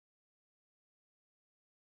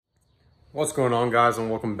What's going on, guys, and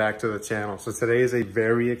welcome back to the channel. So today is a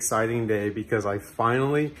very exciting day because I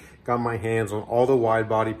finally got my hands on all the wide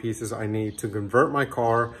body pieces I need to convert my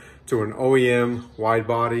car to an OEM wide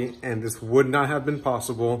body, and this would not have been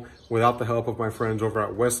possible without the help of my friends over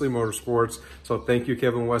at Wesley Motorsports. So thank you,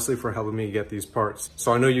 Kevin Wesley, for helping me get these parts.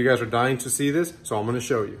 So I know you guys are dying to see this, so I'm going to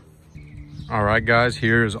show you. All right, guys,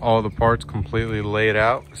 here's all the parts completely laid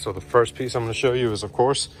out. So the first piece I'm going to show you is, of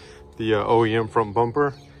course, the OEM front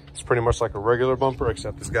bumper. It's pretty much like a regular bumper,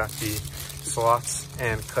 except it's got the slots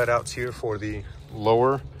and cutouts here for the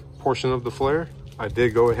lower portion of the flare. I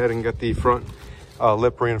did go ahead and get the front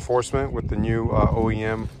lip reinforcement with the new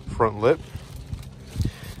OEM front lip.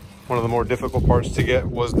 One of the more difficult parts to get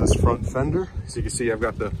was this front fender. As you can see, I've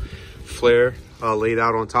got the flare laid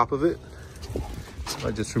out on top of it. So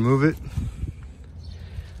I just remove it.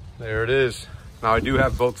 There it is. Now I do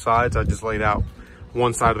have both sides. I just laid out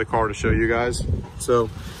one side of the car to show you guys. So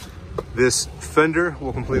this fender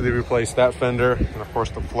will completely replace that fender, and of course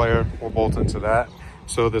the flare will bolt into that.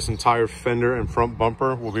 So this entire fender and front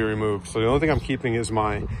bumper will be removed. So the only thing I'm keeping is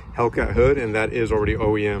my Hellcat hood, and that is already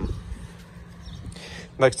OEM.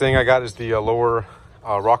 Next thing I got is the lower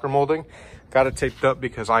rocker molding. Got it taped up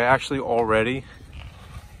because I actually already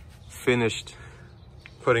finished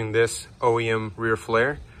putting this OEM rear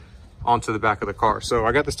flare onto the back of the car. So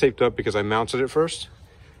I got this taped up because I mounted it first,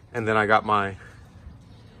 and then I got my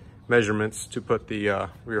measurements to put the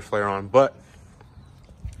rear flare on. But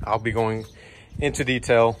I'll be going into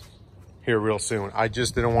detail here real soon. I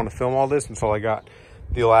just didn't want to film all this until I got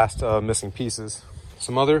the last missing pieces.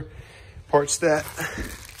 Some other parts that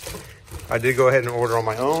I did go ahead and order on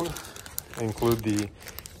my own include the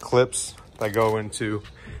clips that go into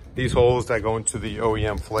these holes that go into the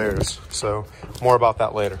OEM flares. So more about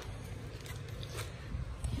that later.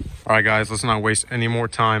 All right, guys, let's not waste any more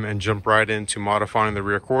time and jump right into modifying the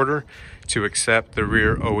rear quarter to accept the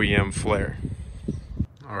rear OEM flare.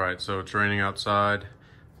 All right, so it's raining outside,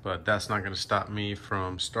 but that's not going to stop me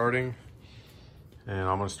from starting. And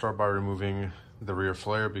I'm going to start by removing the rear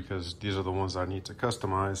flare because these are the ones I need to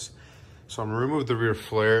customize. So I'm going to remove the rear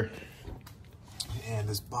flare and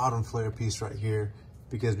this bottom flare piece right here,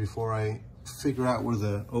 because before I figure out where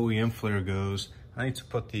the OEM flare goes, I need to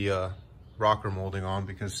put the rocker molding on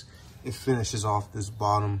because it finishes off this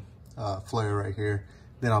bottom flare right here.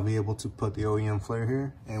 Then I'll be able to put the OEM flare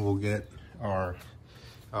here and we'll get our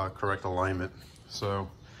correct alignment. So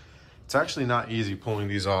it's actually not easy pulling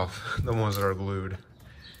these off, the ones that are glued.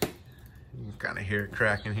 You can kind of hear it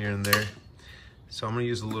cracking here and there. So I'm gonna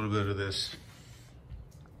use a little bit of this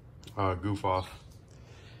goof off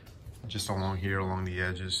just along here, along the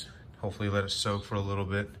edges. Hopefully let it soak for a little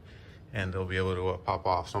bit and they'll be able to pop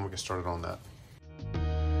off. So I'm gonna get started on that.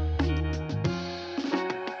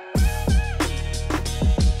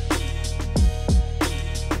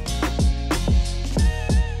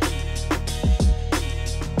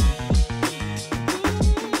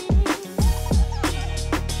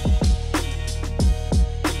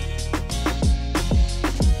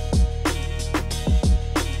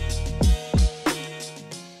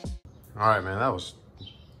 All right, man,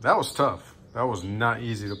 that was tough. That was not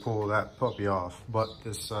easy to pull that puppy off, but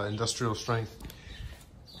this industrial strength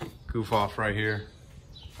goof off right here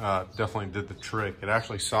definitely did the trick. It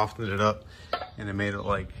actually softened it up and it made it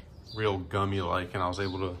like real gummy like, and I was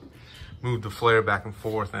able to move the flare back and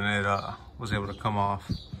forth and it was able to come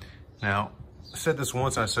off. Now, I said this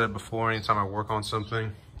once, I said it before, anytime I work on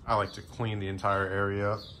something, I like to clean the entire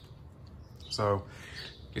area up. So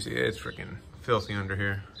you see it's freaking filthy under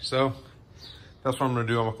here. So that's what I'm gonna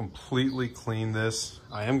do. I'm gonna completely clean this.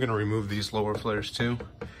 I am gonna remove these lower flares too.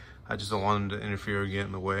 I just don't want them to interfere or get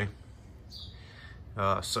in the way.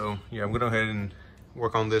 So yeah, I'm gonna go ahead and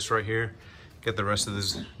work on this right here. Get the rest of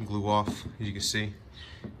this glue off. As you can see,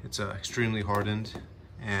 it's extremely hardened.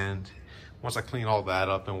 And once I clean all that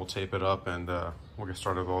up, then we'll tape it up and we'll get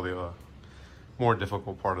started with all the more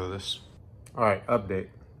difficult part of this. All right, update.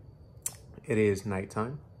 It is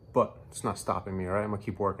nighttime, but it's not stopping me, all right? I'm gonna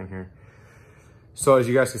keep working here. So as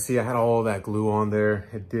you guys can see, I had all that glue on there.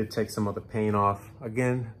 It did take some of the paint off.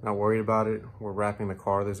 Again, not worried about it. We're wrapping the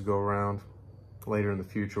car this go around. Later in the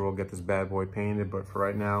future, we'll get this bad boy painted, but for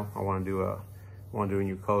right now, I wanna do a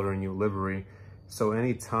new color, a new livery. So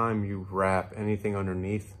anytime you wrap anything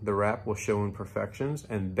underneath, the wrap will show imperfections,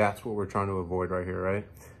 and that's what we're trying to avoid right here, right?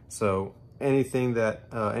 So anything that,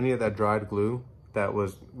 any of that dried glue that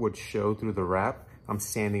would show through the wrap, I'm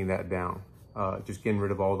sanding that down. Just getting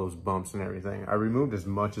rid of all those bumps and everything. I removed as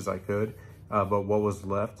much as I could, but what was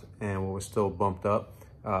left and what was still bumped up,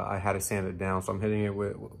 I had to sand it down. So I'm hitting it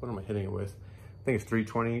with, what am I hitting it with? I think it's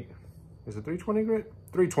 320 is it 320 grit?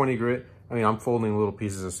 320 grit. I mean, I'm folding little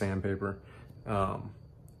pieces of sandpaper.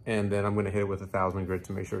 And then I'm gonna hit it with 1000 grit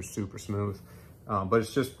to make sure it's super smooth. But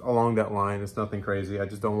it's just along that line. It's nothing crazy. I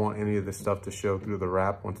just don't want any of this stuff to show through the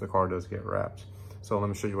wrap once the car does get wrapped. So let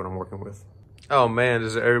me show you what I'm working with. Oh man,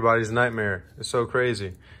 this is everybody's nightmare. It's so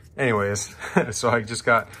crazy. Anyways, so I just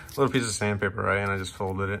got a little piece of sandpaper, right? And I just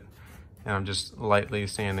folded it. And I'm just lightly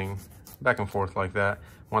sanding back and forth like that.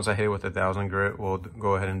 Once I hit it with 1000 grit, we'll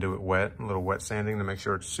go ahead and do it wet, a little wet sanding to make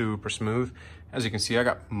sure it's super smooth. As you can see, I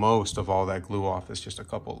got most of all that glue off. It's just a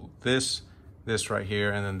couple, this right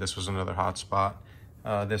here, and then this was another hot spot.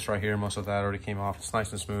 This right here, most of that already came off. It's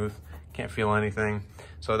nice and smooth, can't feel anything.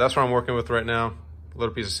 So that's what I'm working with right now. A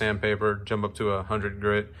little piece of sandpaper, jump up to 100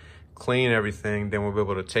 grit, clean everything, then we'll be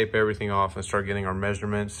able to tape everything off and start getting our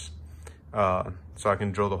measurements so I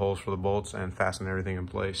can drill the holes for the bolts and fasten everything in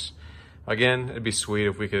place. Again, it'd be sweet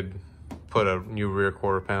if we could put a new rear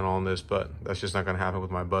quarter panel on this, but that's just not gonna happen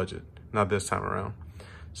with my budget, not this time around.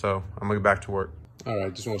 So I'm gonna get back to work. All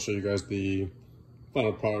right, just wanna show you guys the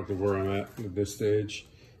final product of where I'm at this stage.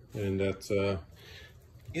 And that's, got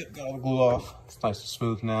all the glue off. It's nice and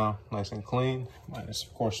smooth now, nice and clean. Minus,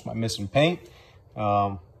 of course, my missing paint.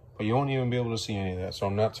 But you won't even be able to see any of that, so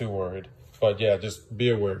I'm not too worried. But yeah, just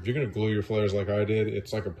be aware. If you're gonna glue your flares like I did,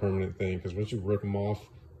 it's like a permanent thing, because once you rip them off,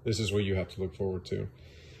 this is what you have to look forward to.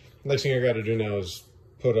 Next thing I gotta do now is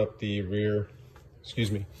put up the the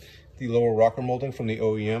lower rocker molding from the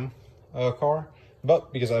OEM car.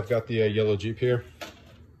 But because I've got the yellow Jeep here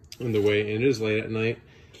in the way, and it is late at night,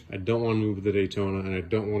 I don't wanna move the Daytona, and I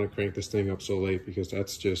don't wanna crank this thing up so late because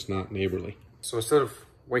that's just not neighborly. So instead of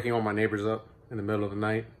waking all my neighbors up in the middle of the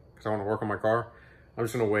night, because I wanna work on my car, I'm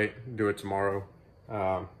just gonna wait, do it tomorrow,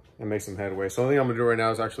 and make some headway. So the only thing I'm gonna do right now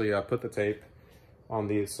is actually put the tape on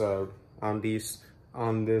these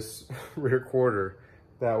on this rear quarter.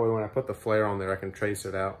 That way when I put the flare on there, I can trace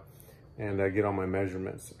it out and get all my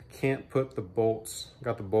measurements. I can't put the bolts,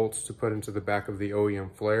 got the bolts to put into the back of the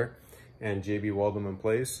OEM flare and JB weld them in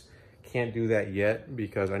place. Can't do that yet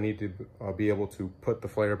because I need to be able to put the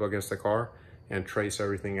flare up against the car and trace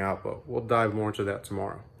everything out, but we'll dive more into that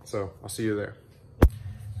tomorrow. So I'll see you there.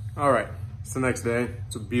 All right, it's the next day.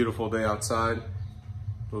 It's a beautiful day outside.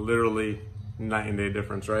 Literally night and day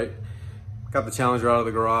difference, right? Got the Challenger out of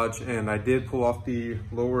the garage, and I did pull off the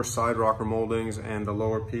lower side rocker moldings and the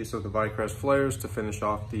lower piece of the Vicrest flares to finish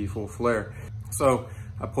off the full flare. So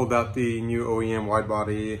I pulled out the new OEM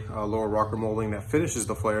Widebody lower rocker molding that finishes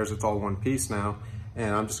the flares. It's all one piece now,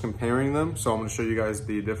 and I'm just comparing them. So I'm gonna show you guys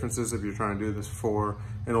the differences if you're trying to do this for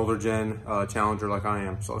an older gen Challenger like I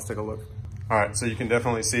am. So let's take a look. All right, so you can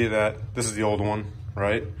definitely see that this is the old one,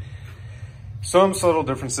 right? Some subtle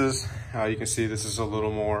differences. You can see this is a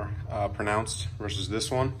little more pronounced versus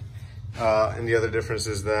this one. And the other difference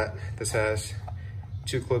is that this has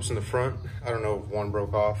 2 clips in the front. I don't know if one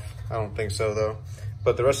broke off. I don't think so though.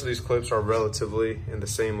 But the rest of these clips are relatively in the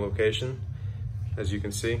same location, as you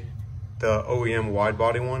can see. The OEM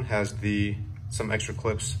Widebody one has some extra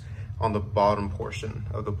clips on the bottom portion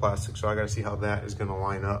of the plastic. So I gotta see how that is gonna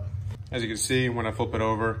line up. As you can see, when I flip it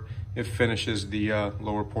over, it finishes the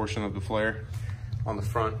lower portion of the flare on the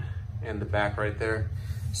front and the back right there.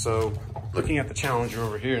 So looking at the Challenger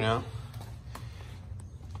over here now,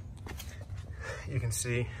 you can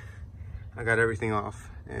see I got everything off,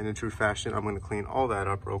 and in true fashion, I'm gonna clean all that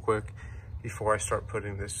up real quick before I start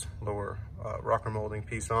putting this lower rocker molding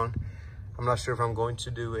piece on. I'm not sure if I'm going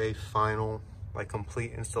to do a final, like,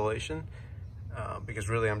 complete installation because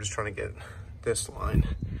really I'm just trying to get this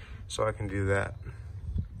line so I can do that.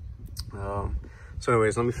 So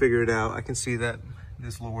anyways, let me figure it out. I can see that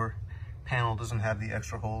this lower panel doesn't have the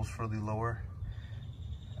extra holes for the lower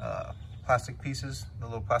plastic pieces, the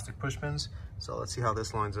little plastic push pins. So let's see how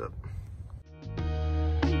this lines up.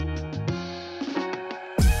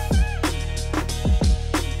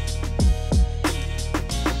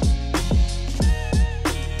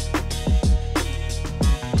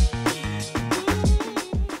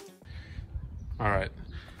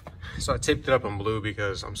 So I taped it up in blue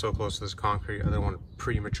because I'm so close to this concrete. I don't want to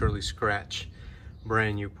prematurely scratch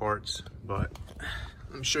brand new parts, but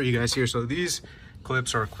I'm sure you guys here. So these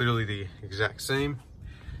clips are clearly the exact same.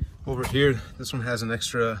 Over here, this one has an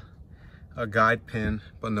extra guide pin,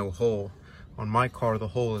 but no hole. On my car, the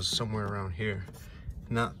hole is somewhere around here,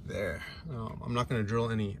 not there. I'm not going to drill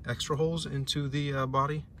any extra holes into the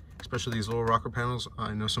body, especially these lower rocker panels.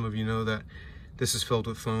 I know some of you know that this is filled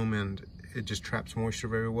with foam and it just traps moisture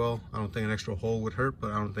very well. I don't think an extra hole would hurt,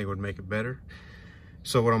 but I don't think it would make it better.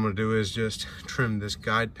 So what I'm gonna do is just trim this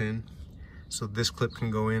guide pin so this clip can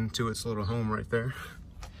go into its little home right there.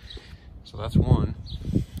 So that's one.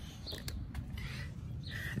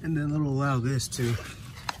 and then it'll allow this to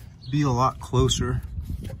be a lot closer.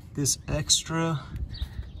 This extra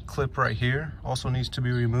clip right here also needs to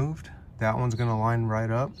be removed. That one's gonna line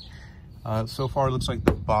right up. So far it looks like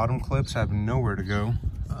the bottom clips have nowhere to go.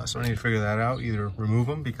 So I need to figure that out, either remove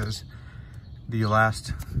them because the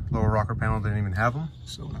last lower rocker panel didn't even have them.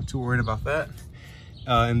 So I'm not too worried about that.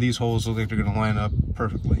 And these holes look like they're gonna line up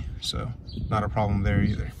perfectly. So not a problem there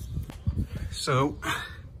either. So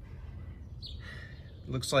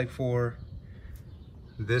looks like for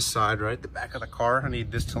this side, right, the back of the car, I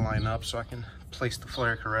need this to line up so I can place the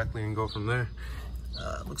flare correctly and go from there.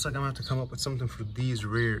 Looks like I'm gonna have to come up with something for these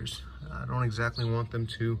rears. I don't exactly want them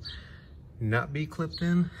to not be clipped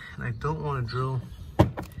in, and I don't want to drill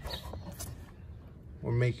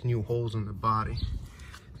or make new holes in the body,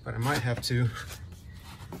 but I might have to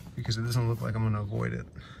because it doesn't look like I'm gonna avoid it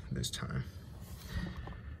this time.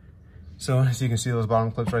 So as you can see, those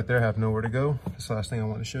bottom clips right there have nowhere to go. That's the last thing I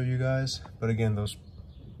want to show you guys. But again, those,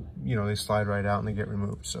 you know, they slide right out and they get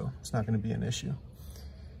removed, so it's not going to be an issue.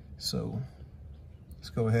 So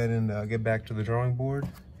let's go ahead and get back to the drawing board.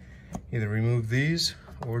 Either remove these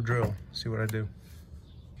or drill. See what I do.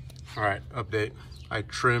 All right, update. I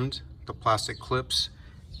trimmed the plastic clips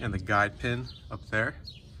and the guide pin up there.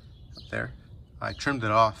 I trimmed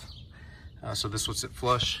it off. So this will sit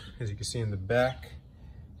flush. As you can see in the back,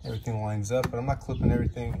 everything lines up, but I'm not clipping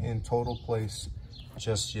everything in total place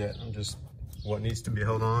just yet. I'm just what needs to be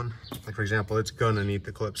held on. Like for example, it's gonna need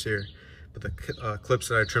the clips here, but the clips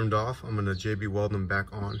that I trimmed off, I'm gonna JB weld them back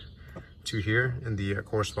on to here in the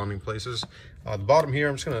corresponding places. The bottom here,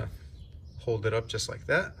 I'm just gonna hold it up just like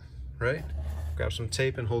that, right? Grab some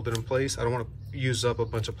tape and hold it in place. I don't wanna use up a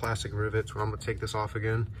bunch of plastic rivets, where I'm gonna take this off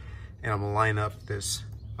again, and I'm gonna line up this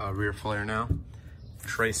rear flare now,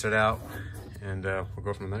 trace it out, and we'll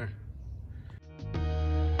go from there.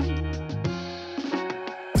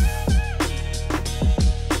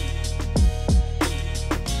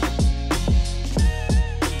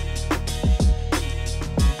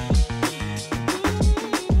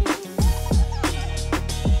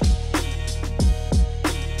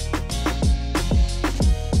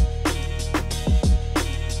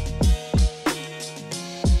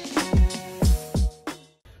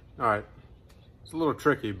 All right, it's a little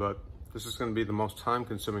tricky, but this is going to be the most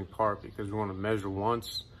time-consuming part because we want to measure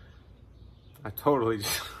once.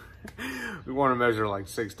 We want to measure like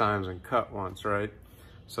 6 times and cut once, right?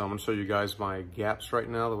 So I'm going to show you guys my gaps right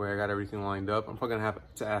now, the way I got everything lined up. I'm probably going to have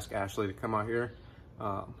to ask Ashley to come out here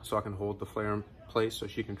so I can hold the flare in place so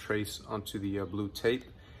she can trace onto the blue tape.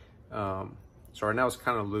 So right now it's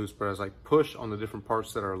kind of loose, but as I push on the different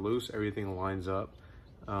parts that are loose, everything lines up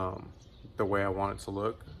the way I want it to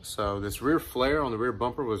look. So this rear flare on the rear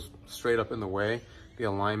bumper was straight up in the way. The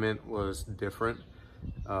alignment was different.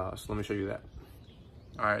 So let me show you that.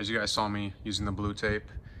 All right, as you guys saw me using the blue tape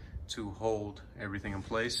to hold everything in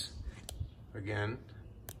place. Again,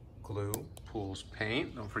 glue pulls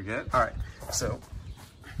paint, don't forget. All right, so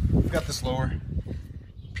we've got this lower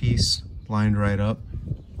piece lined right up.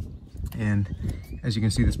 And as you can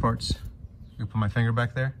see, this part's, I'm gonna put my finger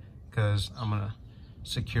back there because I'm gonna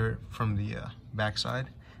secure it from the back side.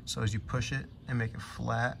 So as you push it and make it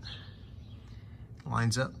flat, it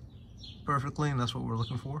lines up perfectly, and that's what we're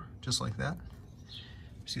looking for, just like that.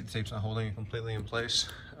 See, the tape's not holding it completely in place.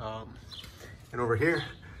 And over here,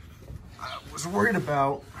 I was worried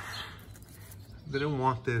about, I didn't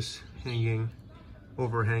want this hanging,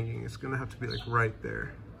 overhanging. It's gonna have to be like right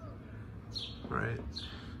there, right?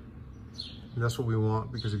 And that's what we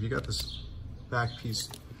want, because if you got this back piece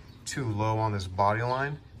too low on this body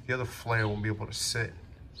line, the other flare won't be able to sit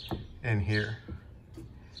in here.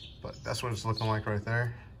 But that's what it's looking like right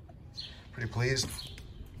there. Pretty pleased.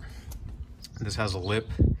 And this has a lip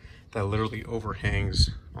that literally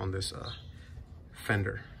overhangs on this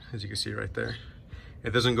fender, as you can see right there.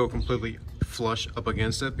 It doesn't go completely flush up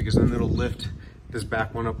against it, because then it'll lift this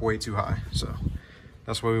back one up way too high. So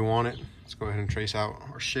that's where we want it. Let's go ahead and trace out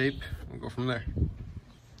our shape and go from there.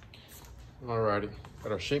 Alrighty,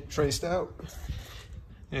 got our shape traced out.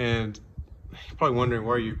 And you're probably wondering,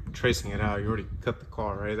 why are you tracing it out? You already cut the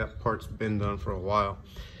car, right? That part's been done for a while.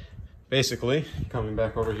 Basically, coming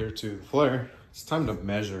back over here to the flare, it's time to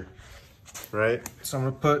measure, right? So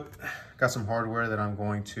I'm gonna got some hardware that I'm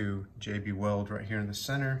going to JB weld right here in the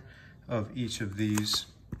center of each of these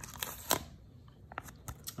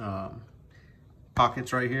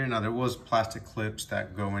pockets right here. Now, there was plastic clips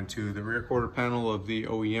that go into the rear quarter panel of the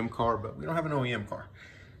OEM car, but we don't have an OEM car.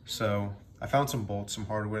 So I found some bolts, some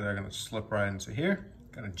hardware that are gonna slip right into here.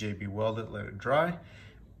 Gonna JB weld it, let it dry.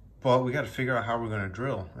 But we gotta figure out how we're gonna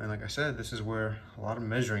drill. And like I said, this is where a lot of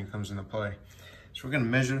measuring comes into play. So we're gonna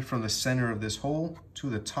measure from the center of this hole to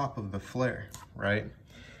the top of the flare, right?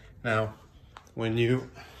 Now, when you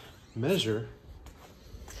measure,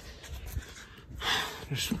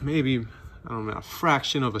 there's maybe, I don't know, a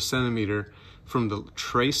fraction of a centimeter from the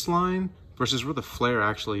trace line versus where the flare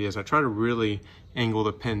actually is. I try to really angle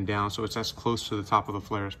the pen down so it's as close to the top of the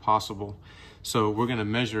flare as possible. So we're gonna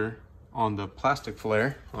measure on the plastic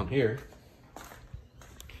flare on here,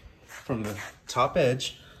 from the top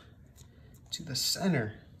edge to the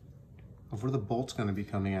center of where the bolt's gonna be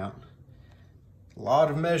coming out. A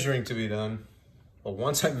lot of measuring to be done, but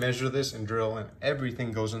once I measure this and drill and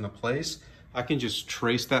everything goes into place, I can just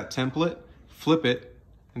trace that template, flip it,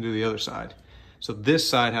 and do the other side. So this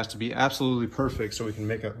side has to be absolutely perfect so we can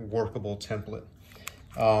make a workable template.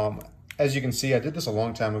 As you can see, I did this a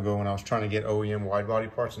long time ago when I was trying to get OEM wide body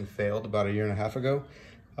parts and failed about 1.5 years ago.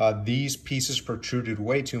 These pieces protruded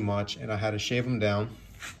way too much and I had to shave them down.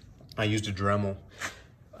 I used a Dremel.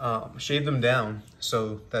 Shave them down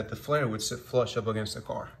so that the flare would sit flush up against the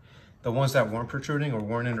car. The ones that weren't protruding or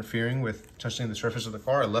weren't interfering with touching the surface of the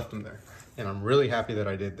car, I left them there. And I'm really happy that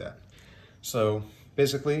I did that. So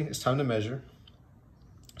basically, it's time to measure.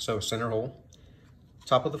 So center hole,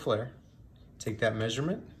 top of the flare, take that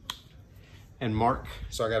measurement and mark.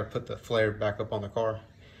 So I gotta put the flare back up on the car,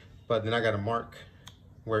 but then I gotta mark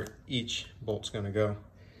where each bolt's gonna go.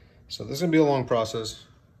 So this is gonna be a long process.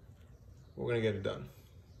 We're gonna get it done.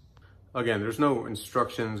 Again, there's no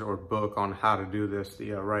instructions or book on how to do this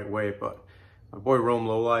the right way, but my boy Rome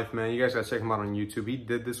Lowlife, man, you guys gotta check him out on YouTube. He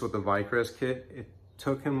did this with the Vicrest kit. It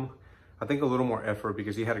took him, I think, a little more effort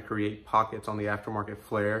because he had to create pockets on the aftermarket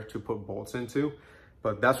flare to put bolts into,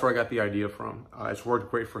 but that's where I got the idea from. It's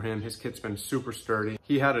worked great for him. His kit's been super sturdy.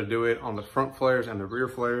 He had to do it on the front flares and the rear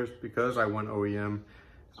flares. Because I went OEM,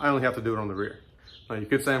 I only have to do it on the rear. Now you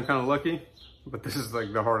could say I'm kind of lucky, but this is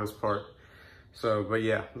like the hardest part. So, but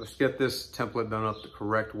yeah, let's get this template done up the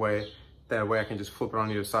correct way. That way I can just flip it on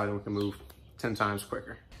either side and we can move 10 times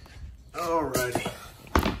quicker. Alrighty.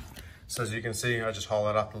 So as you can see, I just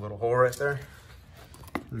hollowed out the little hole right there.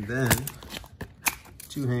 And then,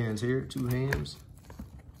 2 hands here, 2 hands.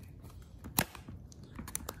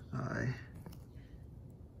 I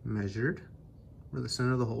measured where the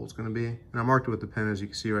center of the hole is gonna be. And I marked it with the pen, as you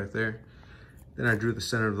can see right there. Then I drew the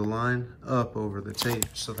center of the line up over the tape.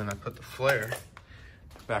 So then I put the flare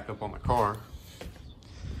back up on the car.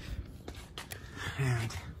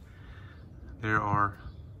 And there are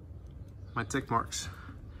my tick marks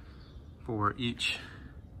for where each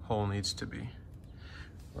hole needs to be,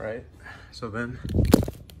 right? So then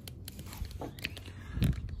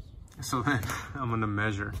I'm gonna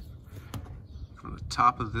measure from the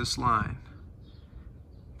top of this line,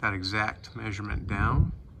 that exact measurement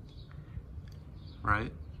down,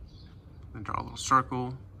 right? Then draw a little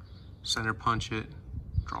circle, center punch it,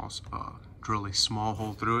 drill a small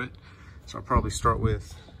hole through it. So I'll probably start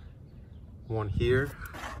with one here,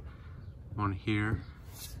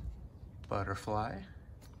 butterfly,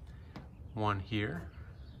 one here,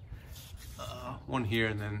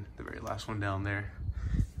 and then the very last one down there,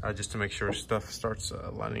 just to make sure stuff starts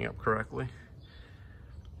lining up correctly.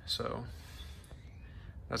 So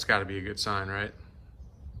that's got to be a good sign, right?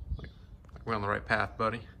 Like we're on the right path,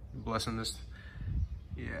 buddy. You blessing this?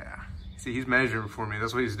 Yeah. See, he's measuring for me.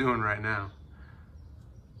 That's what he's doing right now.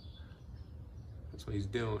 That's what he's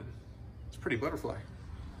doing. It's a pretty butterfly.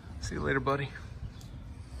 See you later, buddy.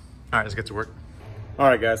 All right, let's get to work. All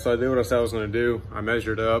right, guys, so I did what I said I was gonna do. I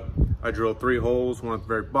measured up. I drilled 3 holes, one at the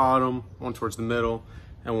very bottom, one towards the middle,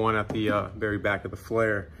 and one at the very back of the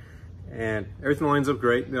flare. And everything lines up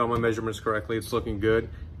great. Did all my measurements correctly. It's looking good.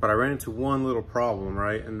 But I ran into one little problem,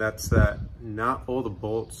 right? And that's that not all the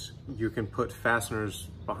bolts, you can put fasteners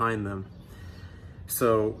behind them.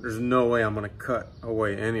 So there's no way I'm gonna cut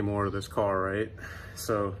away any more of this car, right?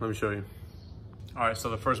 So let me show you. All right, so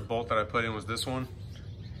the first bolt that I put in was this one.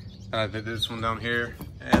 And I did this one down here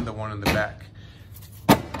and the one in the back.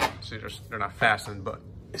 See, they're not fastened, but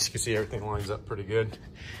as you can see, everything lines up pretty good.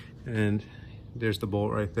 And there's the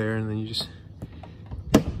bolt right there, and then you just,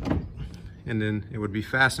 and then it would be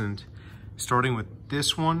fastened starting with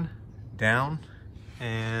this one down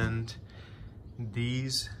and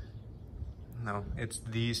these, no, it's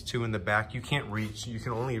these 2 in the back. You can't reach, you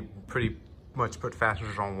can only pretty much put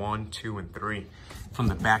fasteners on 1, 2, and 3 from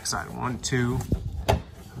the back side. 1, 2,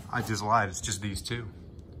 I just lied, it's just these 2,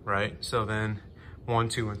 right? So then 1,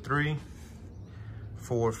 2, and 3,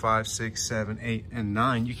 4, 5, 6, 7, 8, and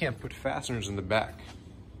 9, you can't put fasteners in the back.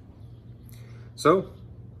 So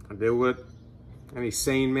I did what any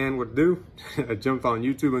sane man would do. I jumped on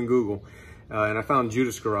YouTube and Google, and I found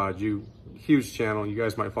Judas Garage. Huge channel, you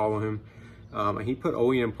guys might follow him. And he put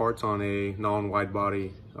OEM parts on a non-wide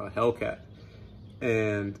body Hellcat.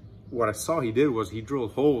 And what I saw he did was he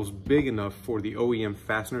drilled holes big enough for the OEM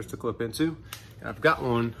fasteners to clip into. And I've got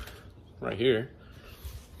one right here.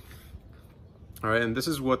 All right, and this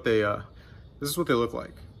is what they look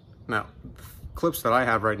like. Now, clips that I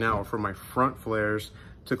have right now are for my front flares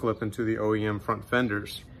to clip into the OEM front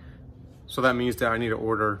fenders. So that means that I need to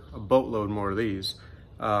order a boatload more of these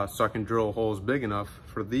so I can drill holes big enough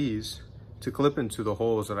for these to clip into the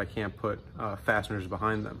holes that I can't put fasteners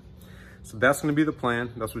behind them. So that's gonna be the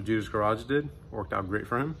plan. That's what Judas Garage did. Worked out great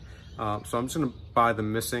for him. So I'm just gonna buy the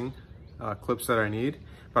missing clips that I need,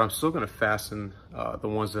 but I'm still gonna fasten the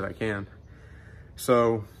ones that I can.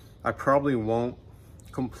 So I probably won't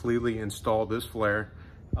completely install this flare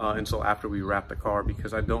until after we wrap the car,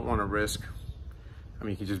 because I don't wanna risk, I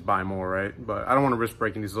mean, you can just buy more, right? But I don't wanna risk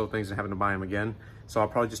breaking these little things and having to buy them again. So I'll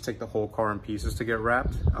probably just take the whole car in pieces to get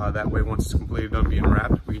wrapped. That way, once it's completely done being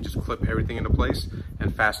wrapped, we can just clip everything into place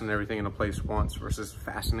and fasten everything into place once, versus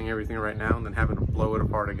fastening everything right now and then having to blow it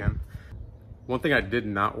apart again. One thing I did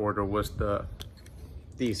not order was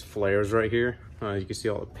these flares right here. You can see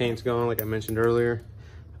all the paint's gone, like I mentioned earlier.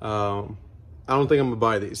 I don't think I'm gonna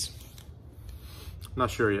buy these. I'm not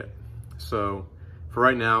sure yet. So for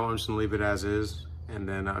right now, I'm just gonna leave it as is, and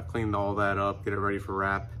then clean all that up, get it ready for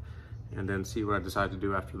wrap, and then see what I decide to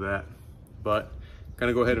do after that. But I'm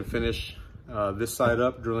gonna go ahead and finish this side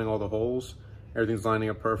up, drilling all the holes. Everything's lining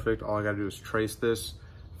up perfect. All I gotta do is trace this,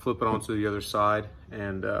 flip it onto the other side,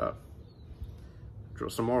 and drill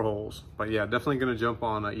some more holes. But yeah, definitely gonna jump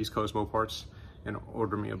on East Coast Moparts and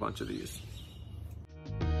order me a bunch of these.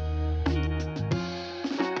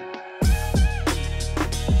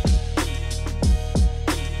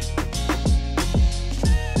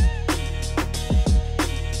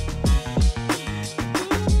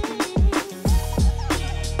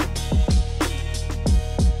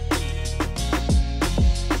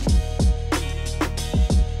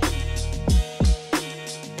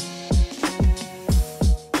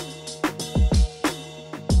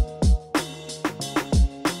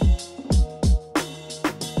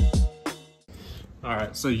 All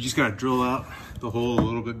right, so you just gotta drill out the hole a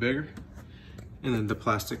little bit bigger, and then the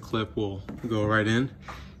plastic clip will go right in.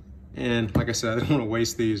 And like I said, I don't wanna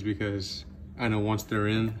waste these because I know once they're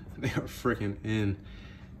in, they are freaking in.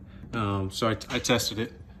 So I tested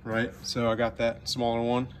it, right? So I got that smaller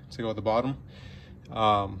one to go at the bottom.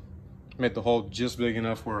 Made the hole just big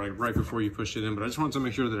enough where, like, right before you push it in, but I just wanted to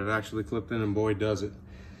make sure that it actually clipped in, and boy, does it.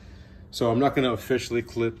 So I'm not gonna officially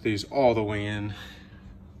clip these all the way in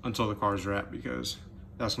until the car's wrapped, because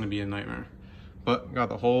that's gonna be a nightmare. But got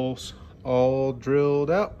the holes all drilled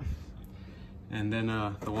out. And then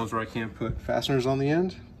the ones where I can't put fasteners on the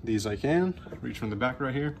end, these I can. Reach from the back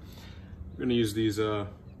right here. I'm gonna use these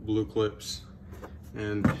blue clips.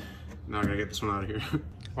 And now I gotta get this one out of here.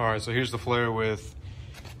 All right, so here's the flare with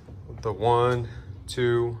the 1,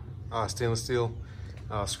 2 stainless steel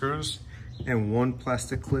screws, and one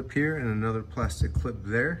plastic clip here and another plastic clip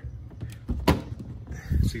there.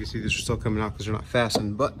 So you can see these are still coming out because they're not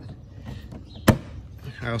fastened, but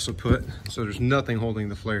I also put, so there's nothing holding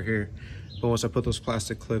the flare here, but once I put those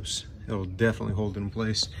plastic clips, it'll definitely hold it in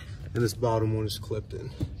place. And this bottom one is clipped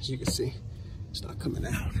in. As you can see, it's not coming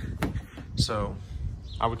out. So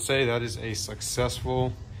I would say that is a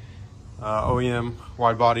successful OEM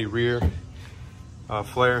wide body rear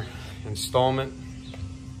flare installment.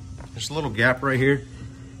 There's a little gap right here.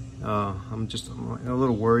 I'm a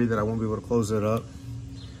little worried that I won't be able to close that up.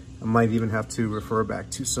 I might even have to refer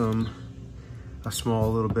back to a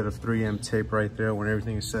small little bit of 3M tape right there when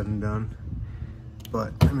everything is said and done.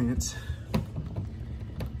 But I mean,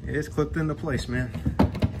 it's clipped into place, man.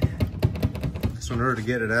 So in order to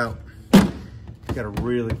get it out, you gotta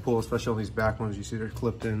really pull, especially on these back ones. You see they're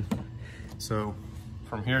clipped in. So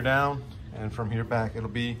from here down and from here back, it'll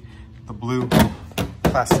be the blue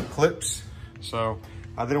plastic clips. So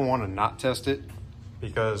I didn't want to not test it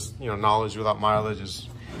because, you know, knowledge without mileage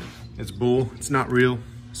it's bull. It's not real.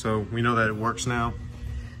 So we know that it works now.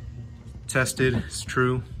 Tested, it's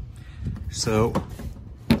true. So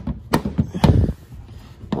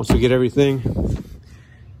once we get everything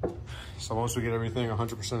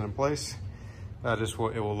 100% in place, that is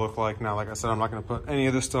what it will look like. Now, like I said, I'm not gonna put any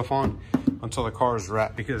of this stuff on until the car is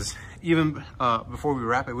wrapped, because even before we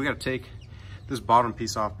wrap it, we gotta take this bottom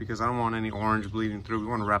piece off because I don't want any orange bleeding through. We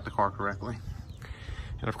wanna wrap the car correctly.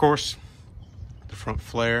 And of course, the front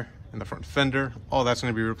flare and the front fender, all that's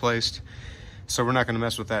gonna be replaced. So we're not gonna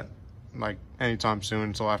mess with that like anytime soon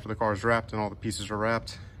until after the car is wrapped and all the pieces are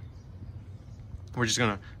wrapped. We're just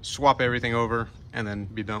gonna swap everything over and then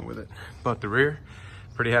be done with it. But the rear,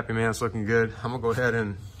 Pretty happy, man. It's looking good. I'm gonna go ahead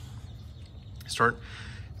and start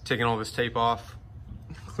taking all this tape off,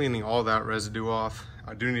 cleaning all that residue off.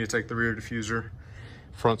 I do need to take the rear diffuser,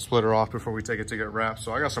 front splitter off before we take it to get wrapped.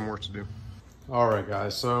 So I got some work to do. All right,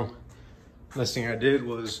 guys. So next thing I did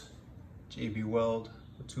was JB weld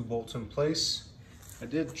the 2 bolts in place. I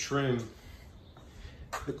did trim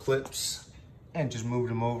the clips and just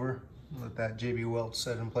moved them over. Let that JB weld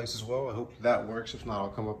set in place as well. I hope that works. If not, I'll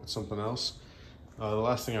come up with something else. The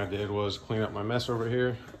last thing I did was clean up my mess over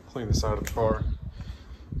here, clean the side of the car,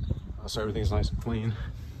 so everything's nice and clean.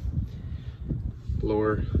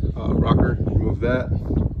 Lower rocker, remove that.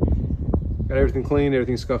 Got everything clean,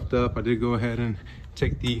 everything scuffed up. I did go ahead and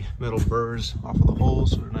take the metal burrs off of the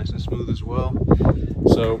holes so they're nice and smooth as well.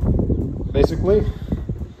 So basically,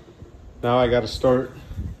 now I got to start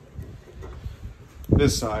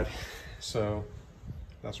this side. So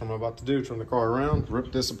that's what I'm about to do, turn the car around,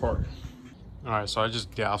 rip this apart. All right, so I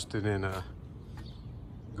just doused it in a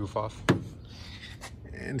goof off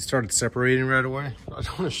and started separating right away. I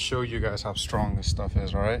just want to show you guys how strong this stuff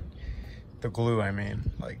is, all right? The glue, I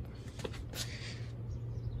mean, like,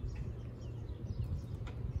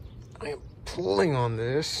 I am pulling on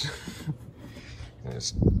this.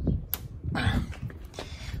 It's, all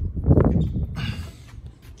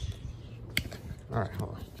right,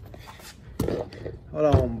 hold on.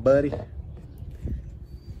 Hold on, buddy.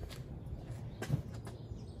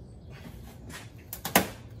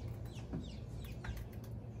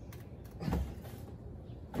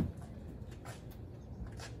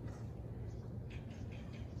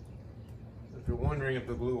 If you're wondering if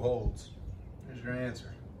the glue holds, here's your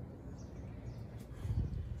answer.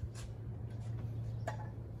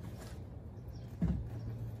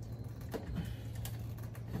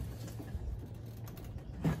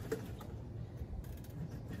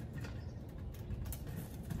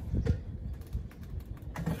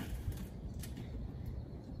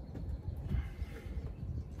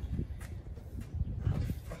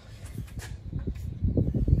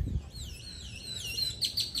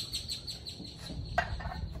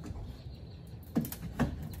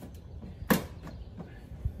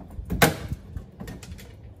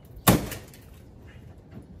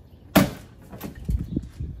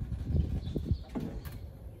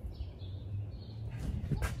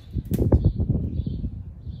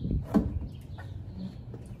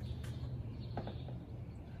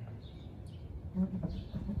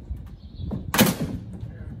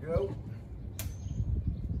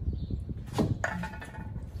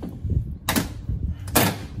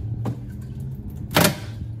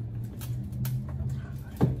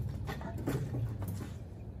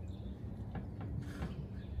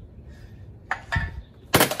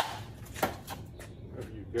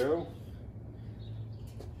 Go.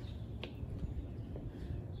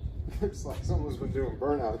 Looks like someone's been doing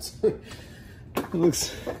burnouts. It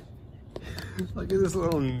looks like this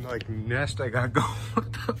little like nest I got going.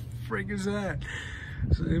 What the frig is that?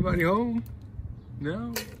 Is anybody home?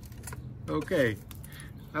 No? Okay.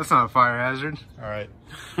 That's not a fire hazard. All right.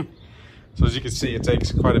 So as you can see, it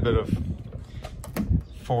takes quite a bit of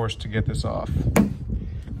force to get this off.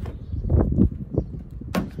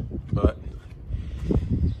 But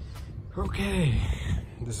okay,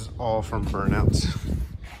 this is all from burnouts.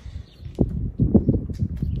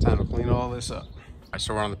 Time to clean all this up. All right,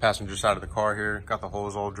 so we're on the passenger side of the car here. Got the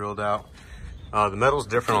holes all drilled out. The metal's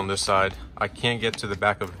different on this side. I can't get to the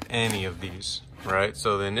back of any of these, right?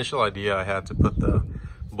 So the initial idea I had to put the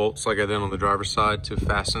bolts like I did on the driver's side to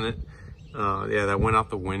fasten it. Yeah, that went out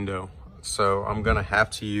the window. So I'm gonna have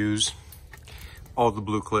to use all the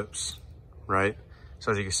blue clips, right?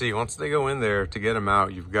 So as you can see, once they go in there, to get them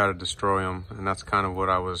out, you've got to destroy them. And that's kind of what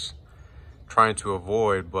I was trying to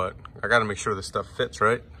avoid, but I got to make sure this stuff fits,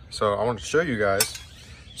 right? So I wanted to show you guys,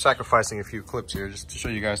 sacrificing a few clips here just to show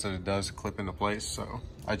you guys that it does clip into place. So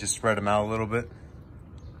I just spread them out a little bit.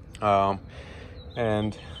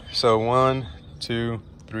 And so 1, 2,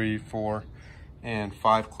 3, 4, and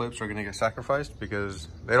 5 clips are gonna get sacrificed because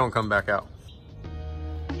they don't come back out.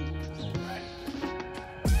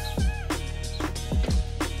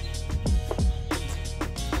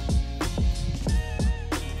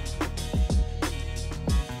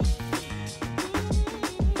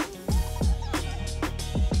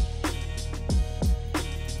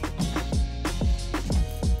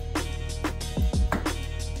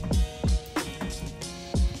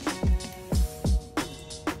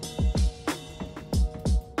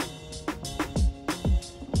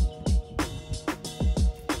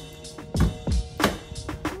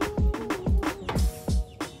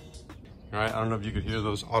 All right, I don't know if you could hear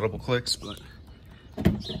those audible clicks, but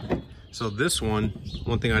this So this one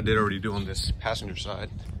thing I did already do on this passenger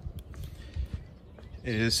side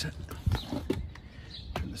is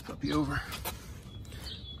turn this puppy over.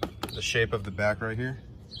 The shape of the back right here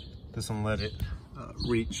doesn't let it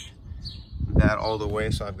reach that all the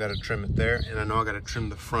way, so I've got to trim it there, and I know I got to trim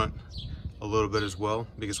the front a little bit as well,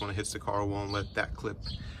 because when it hits the car, it won't let that clip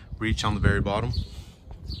reach on the very bottom.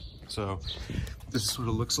 So this is what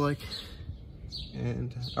it looks like,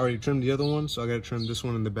 and I already trimmed the other one, so I got to trim this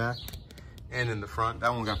one in the back and in the front.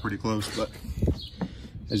 That one got pretty close, but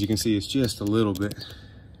as you can see, it's just a little bit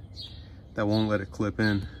that won't let it clip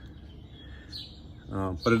in,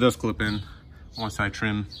 but it does clip in once I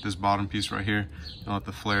trim this bottom piece right here and let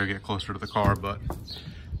the flare get closer to the car. But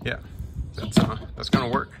yeah, that's gonna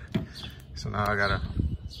work. So now I gotta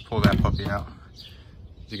pull that puppy out.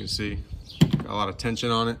 As you can see, got a lot of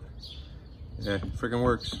tension on it. Yeah, it freaking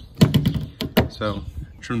works. So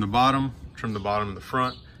trim the bottom in the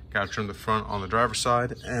front, gotta trim the front on the driver's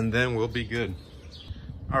side, and then we'll be good.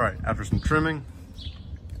 All right, after some trimming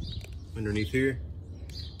underneath here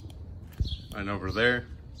and over there,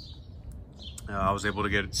 I was able to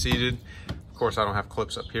get it seated. Of course, I don't have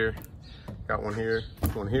clips up here. Got one here,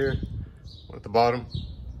 one at the bottom,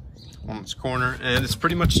 one in this corner, and it's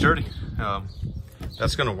pretty much sturdy.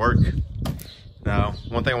 That's gonna work. Now,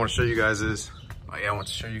 one thing I want to show you guys is, I want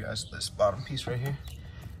to show you guys this bottom piece right here.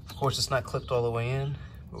 Of course, it's not clipped all the way in,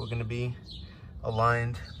 but we're gonna be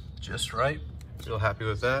aligned just right. Real happy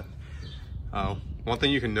with that. One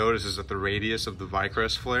thing you can notice is that the radius of the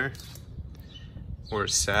Vicrest flare, where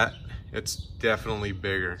it's sat, it's definitely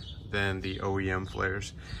bigger than the OEM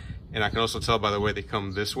flares. And I can also tell by the way they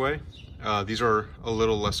come this way. These are a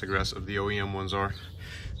little less aggressive, the OEM ones are.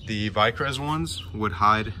 The Vicrest ones would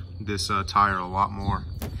hide this tire a lot more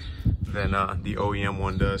than the OEM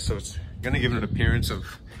one does. So it's gonna give it an appearance of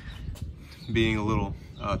being a little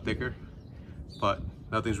thicker, but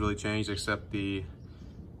nothing's really changed except the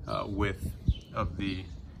width of the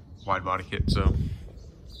wide body kit. So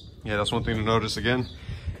yeah, that's one thing to notice. Again,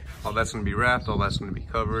 all that's gonna be wrapped, all that's gonna be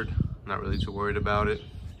covered. I'm not really too worried about it.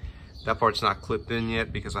 That part's not clipped in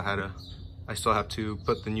yet because I still have to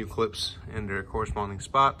put the new clips in their corresponding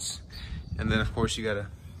spots. And then of course you gotta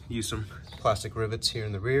use some plastic rivets here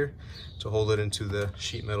in the rear to hold it into the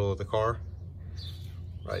sheet metal of the car.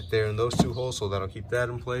 Right there in those two holes, so that'll keep that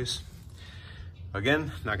in place.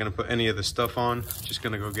 Again, not gonna put any of the stuff on, just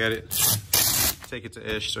gonna go get it, take it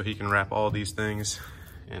to Ish so he can wrap all these things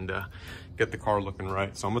and get the car looking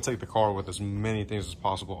right. So I'm gonna take the car with as many things as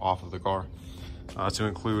possible off of the car, to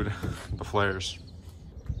include the flares.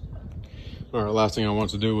 All right, last thing I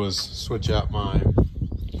wanted to do was switch out my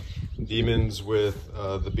Demons with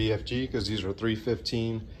the BFG, because these are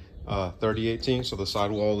 315 3018, so the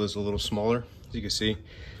sidewall is a little smaller. As you can see,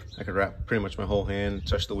 I could wrap pretty much my whole hand,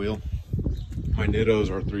 touch the wheel. My Nittos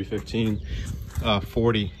are 315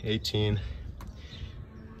 4018,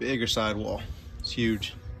 bigger sidewall. It's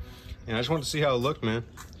huge, and I just wanted to see how it looked, man.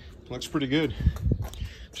 It looks pretty good.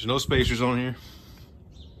 There's no spacers on here,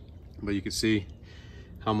 but you can see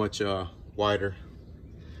how much wider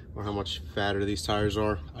or how much fatter these tires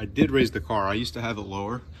are. I did raise the car. I used to have it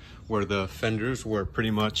lower where the fenders were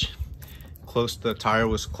pretty much close, the tire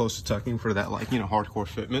was close to tucking for that, like, you know, hardcore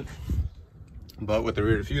fitment. But with the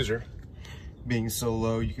rear diffuser being so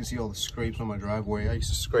low, you can see all the scrapes on my driveway. I used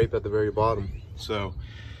to scrape at the very bottom. So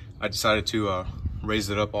I decided to raise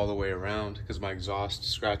it up all the way around because my exhaust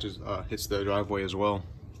scratches hits the driveway as well.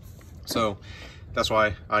 So that's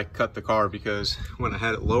why I cut the car, because when I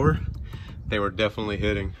had it lower, they were definitely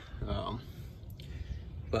hitting.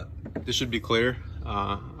 But this should be clear.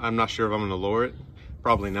 I'm not sure if I'm gonna lower it.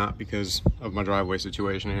 Probably not, because of my driveway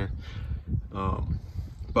situation here.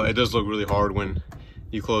 But it does look really hard when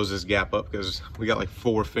you close this gap up, because we got like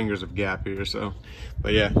 4 fingers of gap here. So,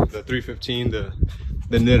 but yeah, the 315, the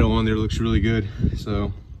Nitto on there looks really good.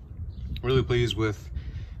 So really pleased with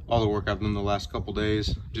all the work I've done the last couple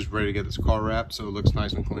days. Just ready to get this car wrapped so it looks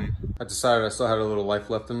nice and clean. I decided I still had a little life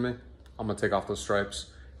left in me. I'm gonna take off those stripes.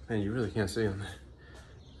 Man, you really can't see them.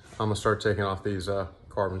 I'm gonna start taking off these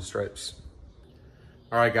carbon stripes.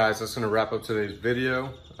 All right, guys, that's gonna wrap up today's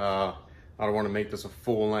video. I don't want to make this a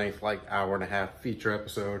full-length, like, hour-and-a-half feature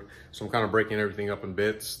episode, so I'm kind of breaking everything up in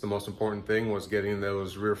bits. The most important thing was getting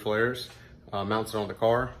those rear flares mounted on the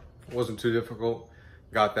car. It wasn't too difficult.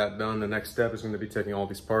 Got that done. The next step is going to be taking all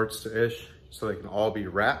these parts to Ish so they can all be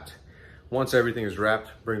wrapped. Once everything is wrapped,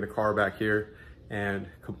 bring the car back here and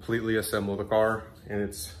completely assemble the car in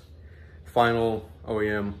its final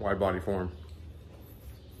OEM wide body form.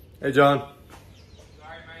 Hey, John.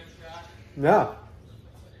 Sorry, man, Scott. Yeah.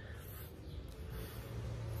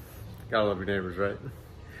 Gotta love your neighbors, right?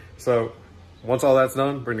 So once all that's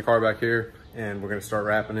done, bring the car back here and we're gonna start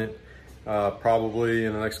wrapping it. Probably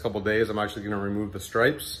in the next couple of days, I'm actually gonna remove the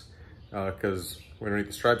stripes because we don't need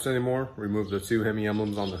the stripes anymore. Remove the 2 Hemi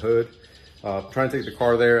emblems on the hood. Try and take the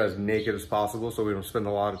car there as naked as possible so we don't spend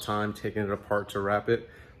a lot of time taking it apart to wrap it.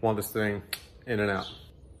 Want this thing in and out.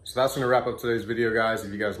 So that's gonna wrap up today's video, guys.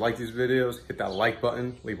 If you guys like these videos, hit that like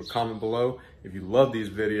button, leave a comment below. If you love these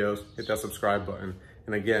videos, hit that subscribe button.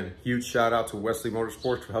 And again, huge shout out to Wesley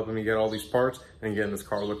Motorsports for helping me get all these parts and getting this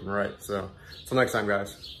car looking right. So, till next time,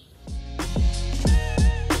 guys.